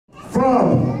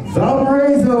from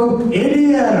Valparaiso,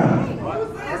 Indiana.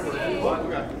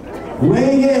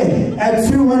 Weighing in at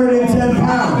 210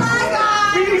 pounds.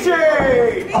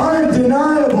 BJ!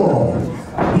 Undeniable,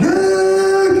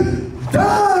 Nick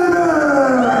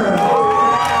Diamond!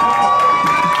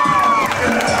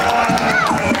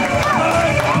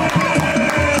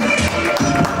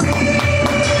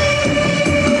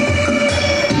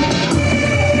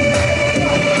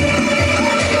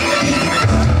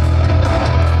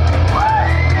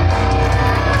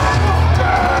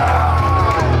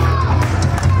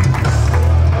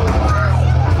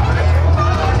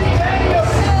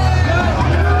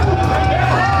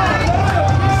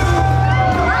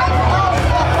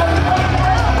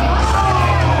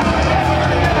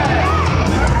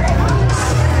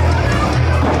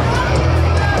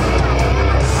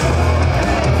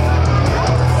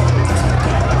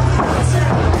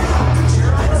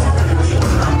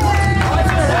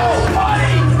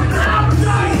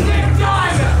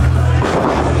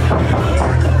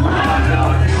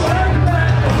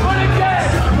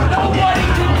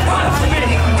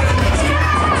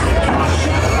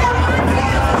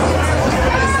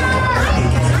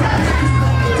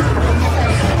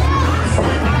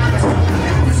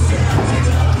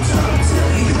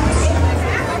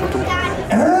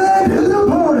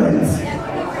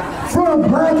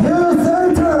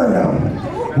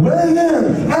 Weighing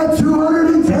in at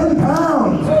 210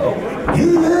 pounds, he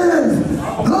is the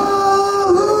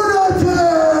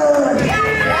Lunatic!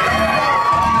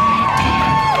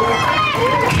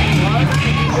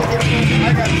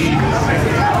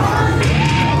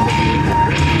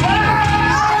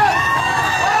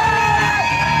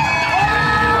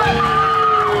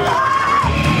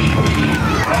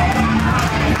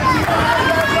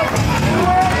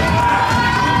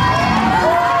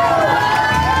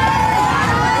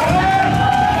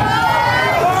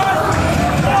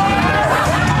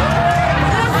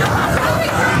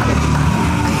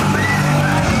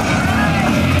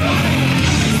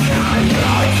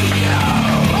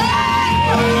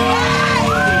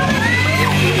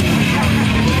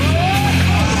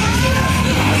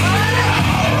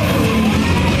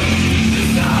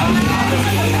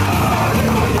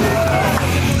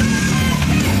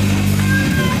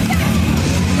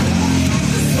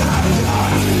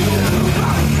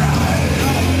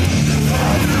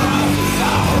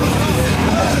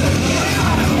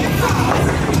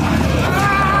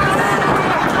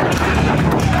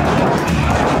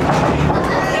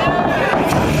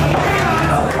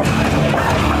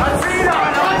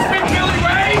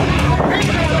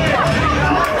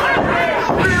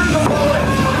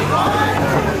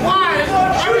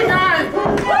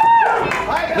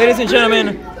 Ladies and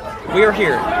gentlemen, we are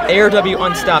here. ARW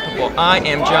Unstoppable. I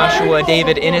am Joshua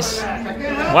David Innes.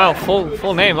 Wow,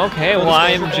 full name. Okay, well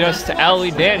I'm just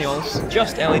Allie Daniels.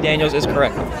 Just Allie Daniels is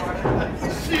correct.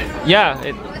 Yeah,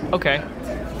 okay.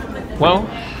 Well,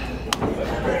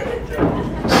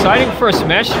 exciting first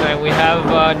match tonight. We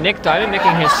have Nick Diamond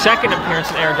making his second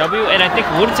appearance in ARW, and I think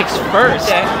Lunatic's first. What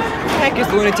the heck is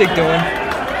Lunatic doing?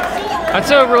 That's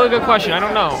a really good question. I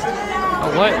don't know.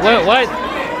 What?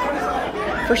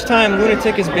 First time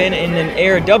Lunatic has been in an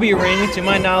ARW ring, to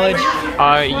my knowledge.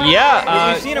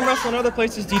 Yeah. We've seen him wrestle in other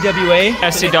places, DWA.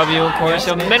 SCW, of course,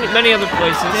 so many other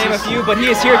places. Name a few, but he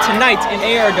is here tonight in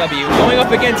ARW, going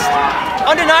up against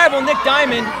undeniable Nick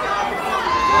Diamond.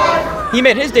 He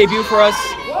made his debut for us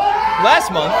last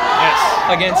month. Yes.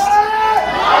 Against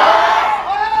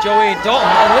Joey Dalton.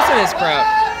 And listen to this crowd.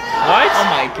 What? Oh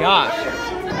my gosh.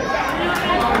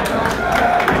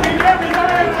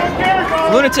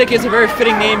 Lunatic is a very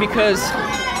fitting name because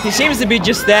he seems to be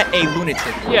just that, a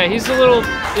lunatic. Yeah, he's a little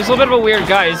bit of a weird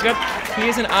guy. He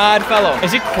is an odd fellow.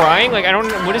 Is he crying? Like, I don't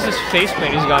know, what is this face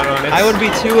paint he's got on? I would be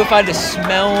too if I had to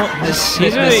smell the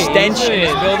stench in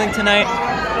this building tonight.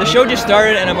 The show just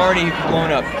started and I'm already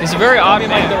blown up. He's a very odd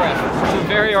man. Like the ref. He's a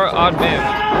very odd man.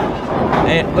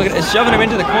 And look at it, shoving him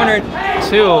into the corner.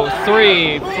 2,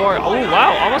 3, 4. Oh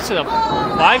wow, almost to the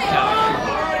 5 count.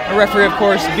 The referee, of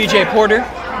course, BJ Porter.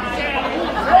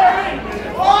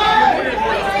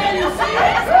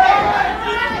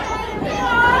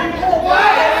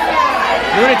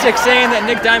 Lunatic saying that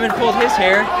Nick Diamond pulled his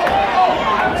hair.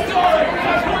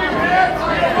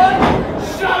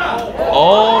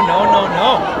 Oh, no.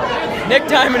 Nick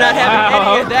Diamond not having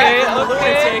any of that from the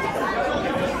Lunatic.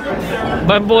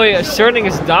 My boy asserting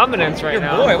his dominance right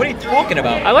now. Your boy, what are you talking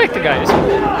about? I like the guy.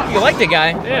 You like the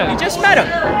guy? Yeah. You just met him.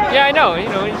 Yeah, I know. You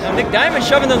know. Now Nick Diamond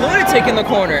shoving the Lunatic in the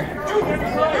corner.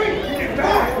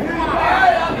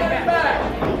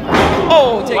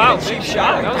 Oh, taking a cheap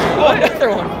shot. That was Oh, another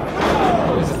one.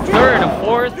 It was a third, a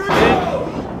fourth, fifth.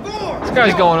 This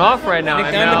guy's going off right now.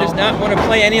 Nick Diamond does not want to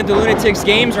play any of the Lunatic's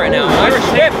games right now. Irish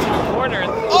whip to the corner.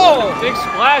 Oh! Big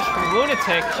splash from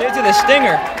Lunatic. Straight to the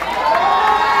stinger.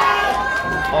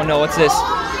 Oh no, what's this?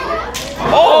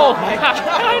 Oh my God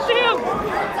damn!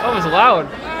 That was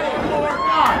loud.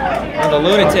 And the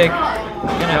Lunatic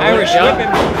gonna Irish whip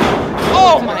him.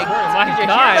 Oh my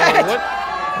God! What?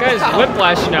 Guy's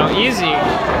whiplashing now, easy.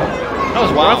 That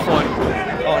was a rough one.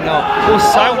 Oh no! Oh,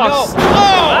 sidewalks. Oh, no.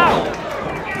 Wow!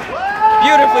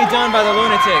 Beautifully done by the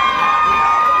Lunatic.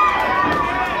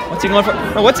 What's he going for?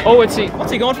 Oh, what's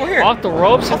he going for here? Off the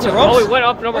ropes. Off the ropes? Oh, he went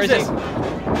up. Number is this?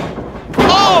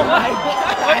 Oh my God!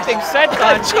 Flipping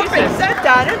senton. Flipping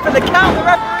senton in for the count. The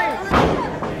referee.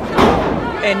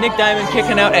 And Nick Diamond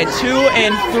kicking out at 2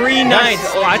 3/9.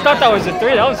 Oh, I thought that was a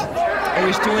 3. That was. It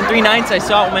was 2 3/9. I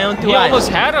saw it with my own 2 eyes. He almost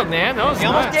had him, man. That was He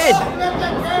almost did.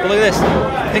 But look at this.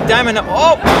 Nick Diamond.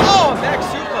 Oh, back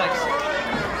suplex.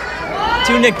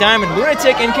 To Nick Diamond.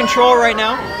 Lunatic in control right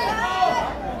now.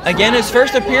 Again, his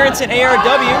first appearance in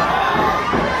ARW.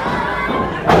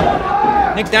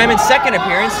 Nick Diamond's second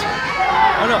appearance.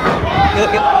 Oh no.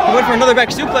 He went for another back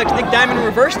suplex. Nick Diamond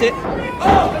reversed it.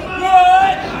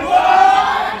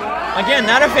 Again,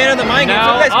 not a fan of the mind games.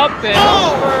 Now up and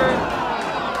over.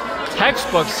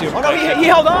 Textbook suplex. Oh no, he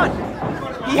held on.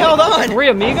 He held on. 3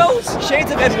 amigos?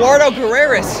 Shades of Eduardo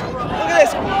Guerreras. Look at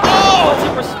this. Oh! Put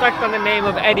some respect on the name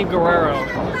of Eddie Guerrero.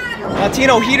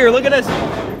 Latino heater. Look at this.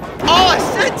 Oh, a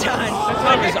senton.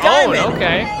 On his own.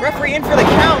 Okay. Referee in for the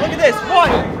count. Look at this.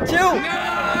 1, 2.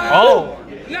 Oh.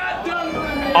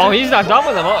 Oh, he's not done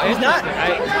with him. Oh, He's not.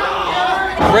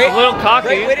 Great. A little cocky.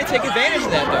 Great way to take advantage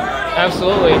of that, though.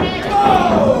 Absolutely.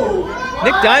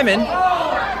 Nick Diamond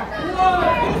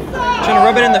trying to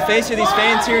rub it in the face of these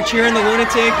fans here, cheering the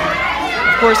Lunatic.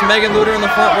 Of course, Megan Luder in the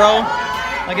front row,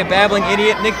 like a babbling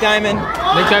idiot. Nick Diamond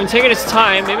taking his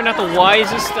time. Maybe not the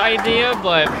wisest idea,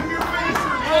 but.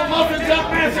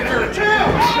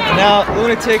 And now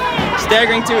Lunatic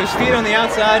staggering to his feet on the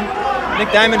outside.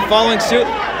 Nick Diamond following suit.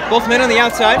 Both men on the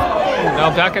outside.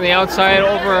 Now back on the outside,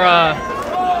 over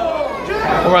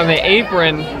on the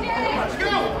apron.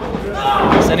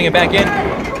 Sending it back in.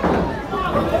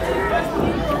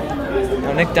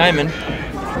 Now Nick Diamond.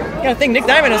 Yeah, I think Nick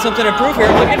Diamond has something to prove here.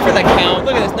 Looking for the count.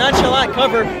 Look at this nonchalant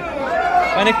cover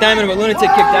by Nick Diamond, but Lunatic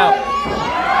kicked out.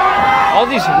 All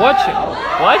these what?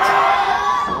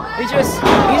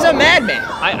 He's a madman.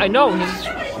 I know.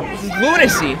 He's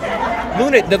lunacy.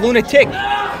 The Lunatic.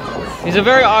 He's a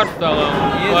very odd fellow.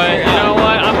 But you know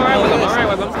what? I'm alright with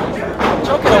him.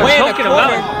 Choking away in the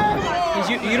corner. He's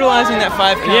utilizing that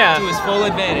 5 count to his full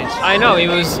advantage. I know. He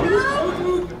was.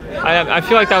 I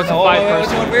feel like that was a 5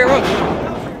 person.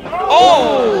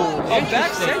 Oh! A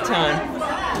back senton.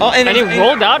 Oh, and he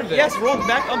rolled out of it. Yes, rolled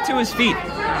back up to his feet.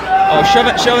 Oh,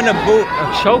 shoving a boot.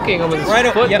 Choking him with his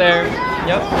foot there.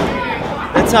 Yep.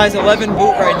 That size 11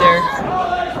 boot right there.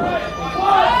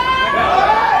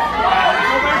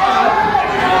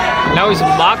 Now he's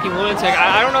mocking Lunatic.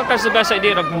 I don't know if that's the best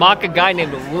idea to mock a guy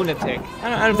named Lunatic.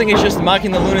 I don't think he's just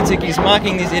mocking the Lunatic. He's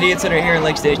mocking these idiots that are here in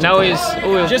Lake Station. Now he's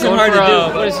just hard to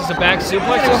do. What is this? A back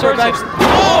suplex?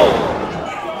 Oh!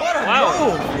 What a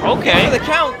move! Okay. For the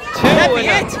count. 2 That'd be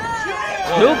and it. 2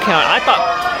 count. I thought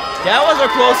that was a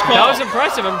close call. That was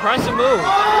impressive. Impressive move.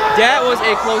 That was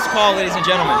a close call, ladies and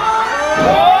gentlemen.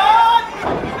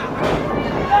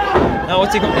 Now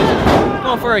what's he going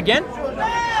for again?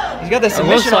 He's got that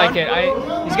submission on.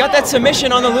 He's got that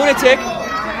submission on the Lunatic.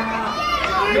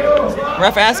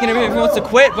 Ref asking him if he wants to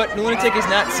quit, but the Lunatic is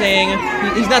not saying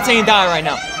die right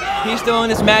now. He's still in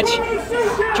this match,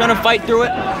 trying to fight through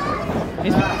it.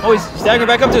 He's staggering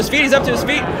back up to his feet. He's up to his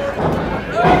feet.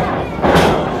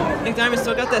 Nick Diamond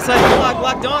still got that side block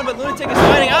locked on, but Lunatic is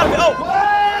fighting out of it. Oh!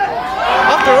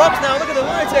 Off the ropes now. Look at the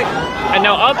Lunatic. And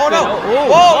now up. Oh no!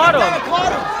 Whoa! Nick Diamond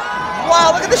caught him.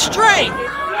 Wow! Look at the strain.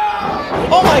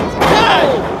 Oh my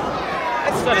God!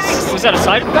 Was that a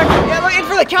side effect? Yeah, looking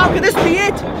for the count. Could this be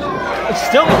it? It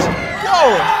still is.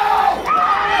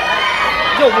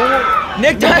 Yo,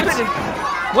 Nick Diamond.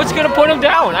 What's gonna put him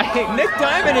down? Nick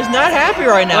Diamond is not happy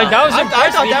right now. Like that was impressive.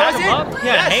 I thought that was it.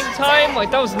 Yeah, hang time.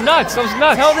 Like that was nuts. That was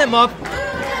nuts. Held him up.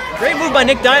 Great move by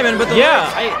Nick Diamond, but the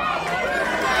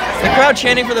crowd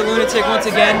chanting for the Lunatic once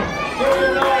again.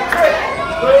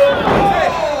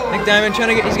 Nick Diamond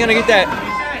he's gonna get that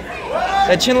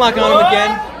chin lock on him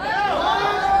again.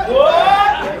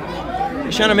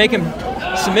 He's trying to make him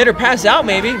submit or pass out,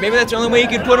 maybe. Maybe that's the only way you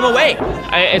could put him away.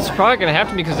 It's probably going to have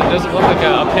to because it doesn't look like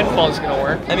a pinfall is going to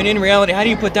work. I mean, in reality, how do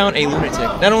you put down a Lunatic?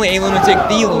 Not only a Lunatic,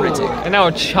 the Lunatic. And now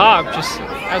a chop just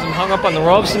has him hung up on the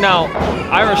ropes. And now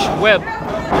Irish whip.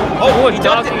 Oh,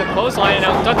 ducking a clothesline and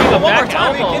now ducking the back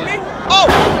elbow. Oh!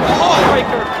 Code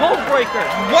breaker, code breaker.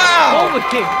 Wow! Holy,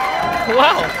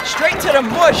 wow. Straight to the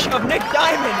mush of Nick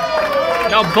Diamond.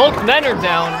 Now both men are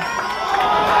down.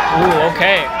 Ooh,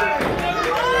 okay.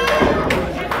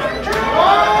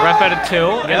 Ref at a 2.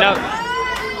 Yep. And now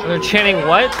they're chanting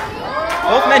what?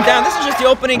 Both men down. This is just the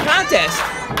opening contest.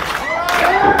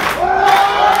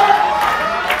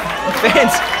 The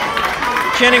fans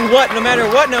chanting what, no matter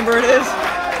what number it is.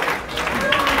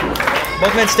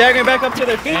 Both men staggering back up to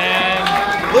their feet. And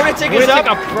Lunatic is up.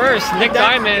 up first. Nick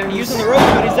Diamond using the ropes,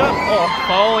 but he's up. Oh.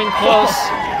 following close.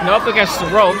 And up against the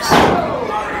ropes.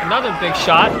 Another big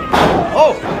shot.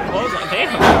 Oh. Close on.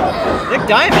 Damn. Nick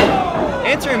Diamond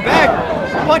answering back.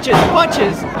 Punches,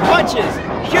 punches, punches.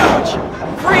 Huge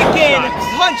freaking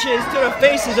punches to the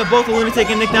faces of both the Lunatic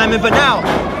and Nick Diamond. But now,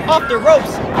 off the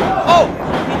ropes. Oh,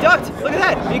 he ducked. Look at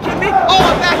that. Are you kidding me? Oh,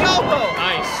 a back elbow.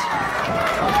 Nice.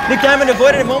 Nick Diamond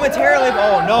avoided it momentarily.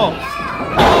 Oh, no.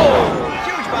 Oh,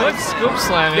 huge body. Good scoop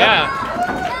slam, yeah.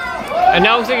 And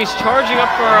now looks like he's charging up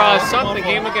for something.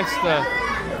 Game against the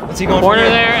What's he going corner for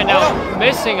there, and now no.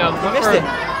 missing him. He missed it.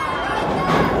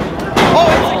 Oh,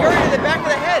 Inseguri to the back of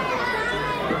the head.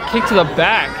 Kick to the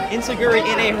back. Inseguri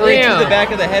in a hurry Damn. to the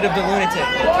back of the head of the Lunatic.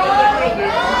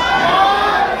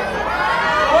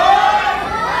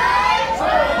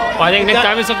 Well, I think Nick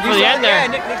Diamond's looking for the end there.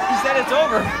 Yeah, Nick, he said it's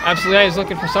over. Absolutely, he's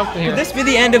looking for something here. Could this be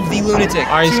the end of the Lunatic?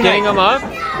 All right, he's getting him up. In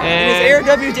his And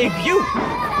ARW debut.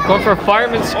 going for a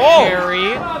fireman's Oh.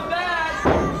 carry.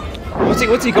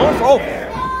 What's he going for? Oh.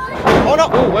 Oh no.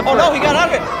 Ooh, went Oh for no, it. he got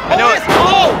out of it. I know Oh, it. yes.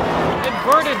 Oh.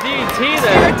 Inverted DDT Here,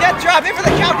 there. death drop in for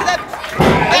the count.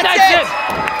 And That's that's it.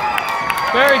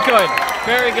 Very good.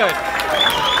 Very good.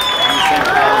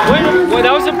 Wait,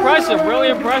 that was impressive. Really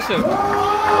impressive.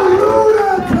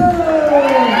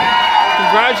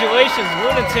 Congratulations,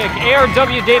 Lunatic.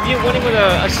 ARW debut winning with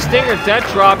a stinger death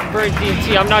drop. Very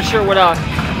DDT. I'm not sure what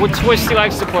twist he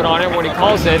likes to put on it, what he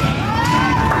calls it.